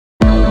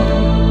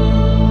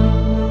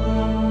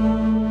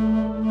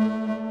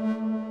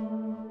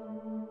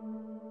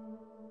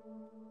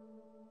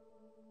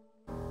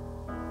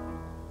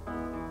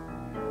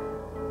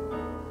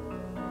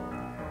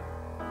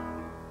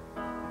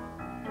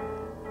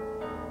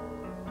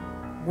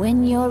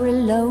When you're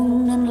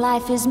alone and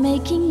life is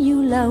making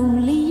you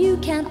lonely, you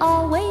can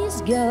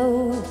always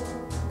go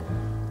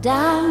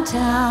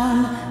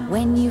downtown.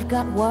 When you've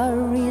got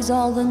worries,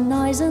 all the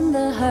noise and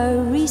the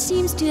hurry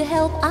seems to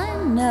help, I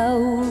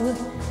know.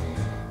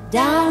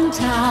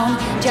 Downtown,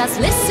 just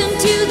listen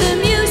to the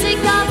music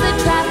of the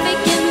traffic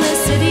in the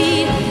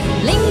city.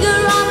 Linger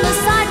on the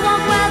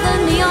sidewalk where the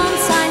neon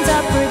signs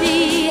are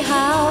pretty.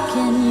 How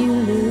can you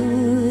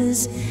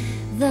lose?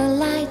 The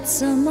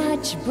lights are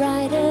much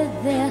brighter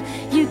there.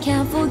 You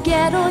can't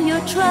forget all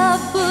your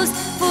troubles,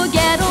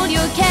 forget all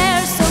your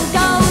cares. So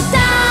go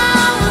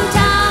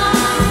downtown.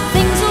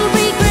 Things will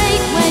be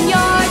great when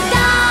you're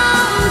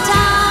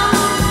downtown.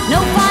 No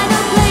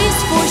finer place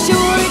for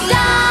sure.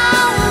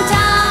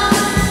 Downtown,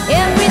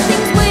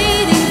 everything's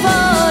waiting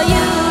for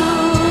you.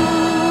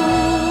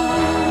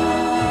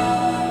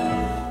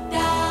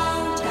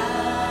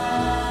 Downtown.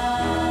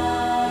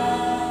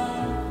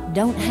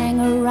 Don't hang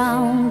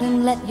around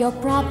and let your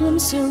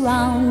problems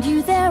surround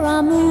you. There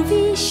are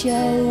movie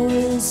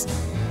shows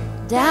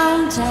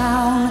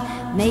downtown.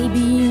 Maybe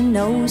you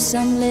know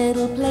some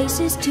little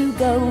places to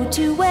go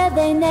to where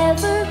they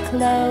never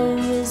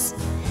close.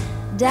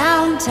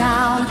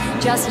 Downtown,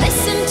 just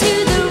listen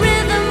to the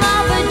rhythm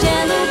of a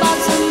gentle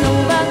bossa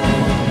nova.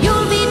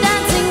 You'll be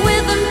dancing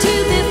with them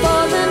too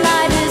before the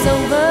night is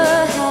over.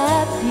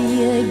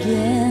 Happy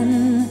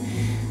again.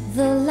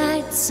 The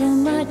lights are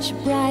much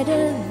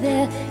brighter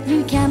there.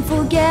 You can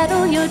forget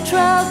all your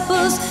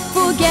troubles,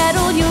 forget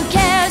all your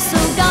cares. So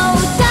go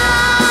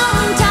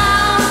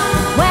downtown,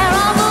 where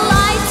all the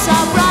lights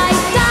are bright.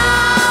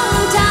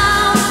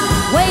 Downtown,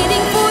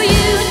 waiting for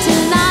you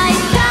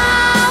tonight.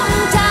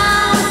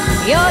 Downtown,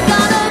 you're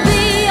gonna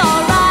be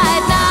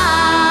alright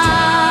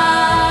now.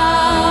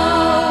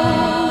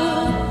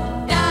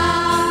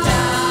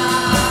 Downtown,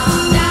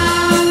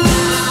 downtown.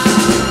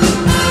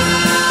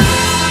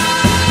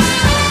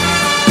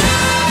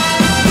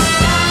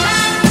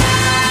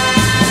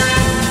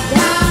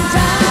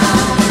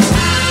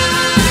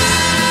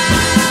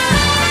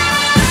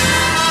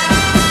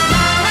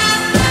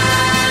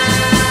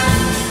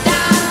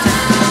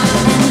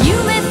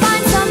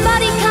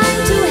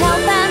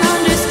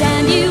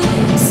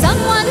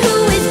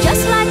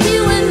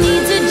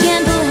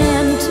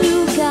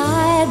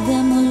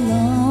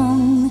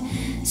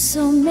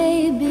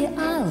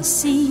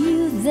 See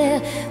you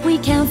there. We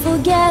can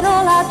forget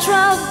all our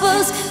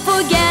troubles,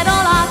 forget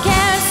all our cares.